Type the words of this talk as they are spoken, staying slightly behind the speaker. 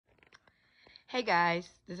Hey guys,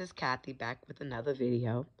 this is Kathy back with another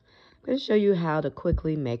video. I'm going to show you how to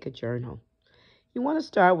quickly make a journal. You want to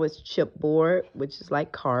start with chipboard, which is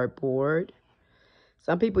like cardboard.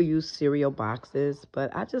 Some people use cereal boxes,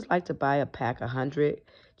 but I just like to buy a pack of 100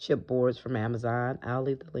 chipboards from Amazon. I'll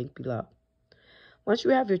leave the link below. Once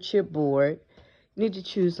you have your chipboard, you need to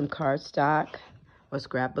choose some cardstock or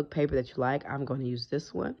scrapbook paper that you like. I'm going to use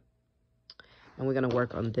this one, and we're going to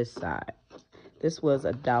work on this side. This was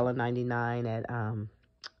 $1.99 at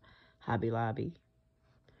Hobby Lobby.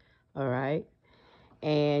 All right.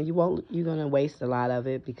 And you're going to waste a lot of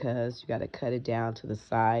it because you got to cut it down to the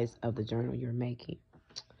size of the journal you're making.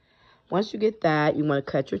 Once you get that, you want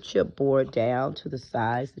to cut your chipboard down to the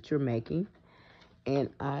size that you're making. And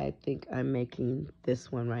I think I'm making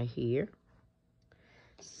this one right here.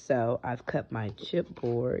 So I've cut my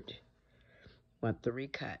chipboard. You want 3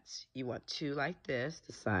 cuts. You want 2 like this,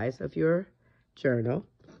 the size of your journal.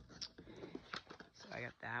 So I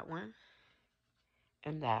got that one.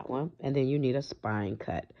 And that one, and then you need a spine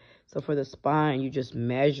cut. So for the spine, you just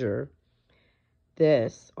measure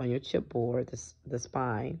this on your chipboard, the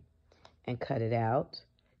spine, and cut it out.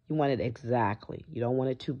 You want it exactly. You don't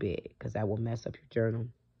want it too big because that will mess up your journal.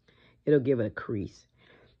 It'll give it a crease.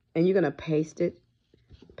 And you're going to paste it.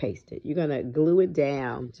 You're going to glue it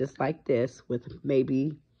down just like this with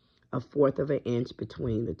maybe 1/4 of an inch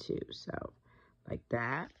between the two. So like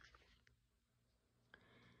that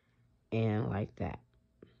and like that.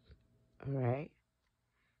 All right,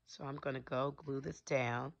 so I'm going to go glue this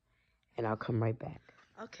down, and I'll come right back.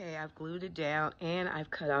 Okay, I've glued it down, and I've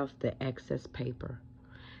cut off the excess paper.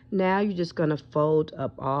 Now you're just going to fold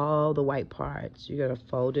up all the white parts. You're going to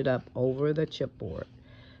fold it up over the chipboard.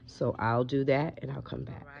 So I'll do that, and I'll come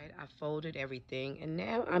back. All right, I folded everything, and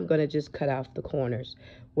now I'm going to just cut off the corners.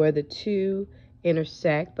 Where the two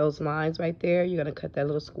intersect, those lines right there, you're going to cut that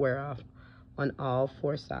little square off on all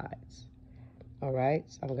 4 sides. All right,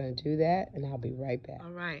 so I'm going to do that, and I'll be right back.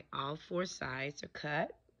 All right, all 4 sides are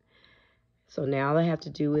cut. So now all I have to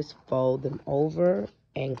do is fold them over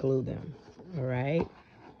and glue them. All right,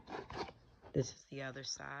 this is the other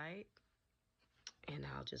side. And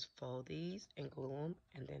I'll just fold these and glue them,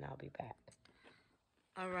 and then I'll be back.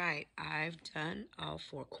 All right, I've done all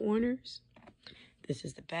 4 corners. This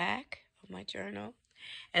is the back of my journal.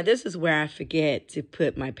 And this is where I forget to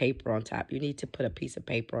put my paper on top. You need to put a piece of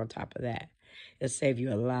paper on top of that. It'll save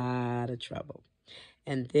you a lot of trouble.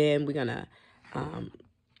 And then we're gonna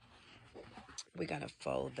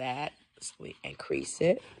fold that and crease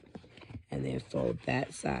it, and then fold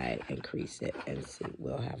that side and crease it, and see,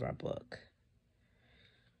 we'll have our book.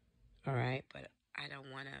 All right, but I don't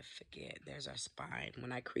want to forget. There's our spine.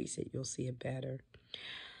 When I crease it, you'll see it better.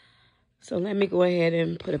 So let me go ahead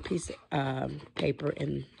and put a piece of paper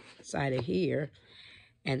inside of here,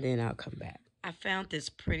 and then I'll come back. I found this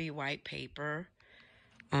pretty white paper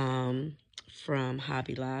from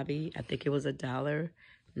Hobby Lobby. I think it was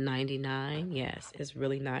 $1.99. Yes, it's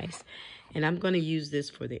really nice. And I'm going to use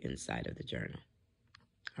this for the inside of the journal.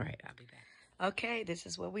 All right, I'll be back. Okay, this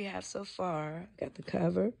is what we have so far. Got the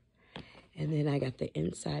cover, and then I got the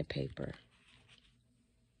inside paper.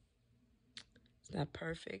 It's not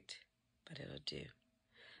perfect, but it'll do.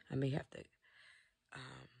 I may have to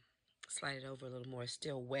slide it over a little more. It's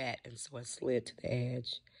still wet, and so it slid to the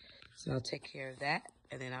edge. So I'll take care of that,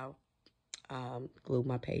 and then I'll glue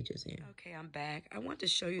my pages in. Okay, I'm back. I want to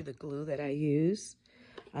show you the glue that I use.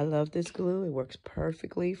 I love this glue. It works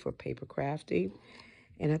perfectly for paper crafting,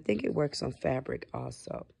 and I think it works on fabric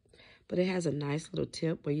also. But it has a nice little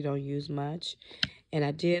tip where you don't use much. And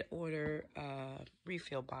I did order a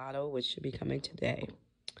refill bottle, which should be coming today.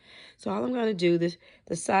 So all I'm going to do, the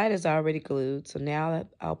side is already glued. So now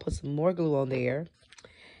I'll put some more glue on there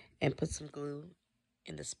and put some glue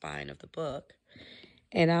in the spine of the book.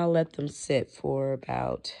 And I'll let them sit for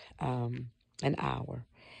about an hour.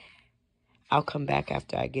 I'll come back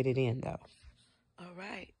after I get it in, though. All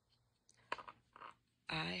right.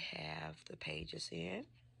 I have the pages in.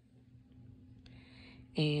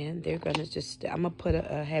 And they're going to just, I'm going to put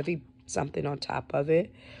a heavy something on top of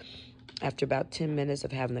it. After about 10 minutes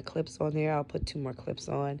of having the clips on there, I'll put 2 more clips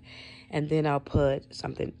on. And then I'll put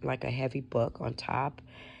something like a heavy book on top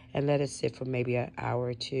and let it sit for maybe an hour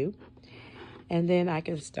or 2. And then I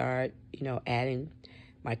can start, adding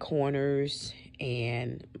my corners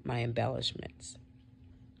and my embellishments.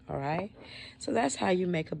 All right? So that's how you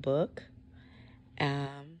make a book.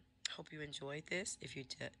 Hope you enjoyed this. If you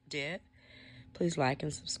did, please like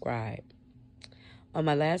and subscribe. On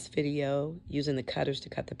my last video, using the cutters to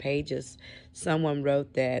cut the pages, someone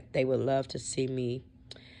wrote that they would love to see me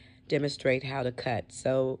demonstrate how to cut.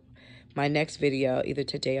 So My next video, either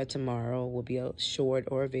today or tomorrow, will be a short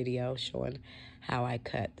or a video showing how I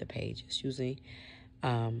cut the pages using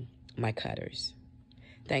my cutters.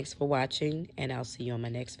 Thanks for watching, and I'll see you on my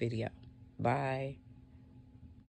next video. Bye.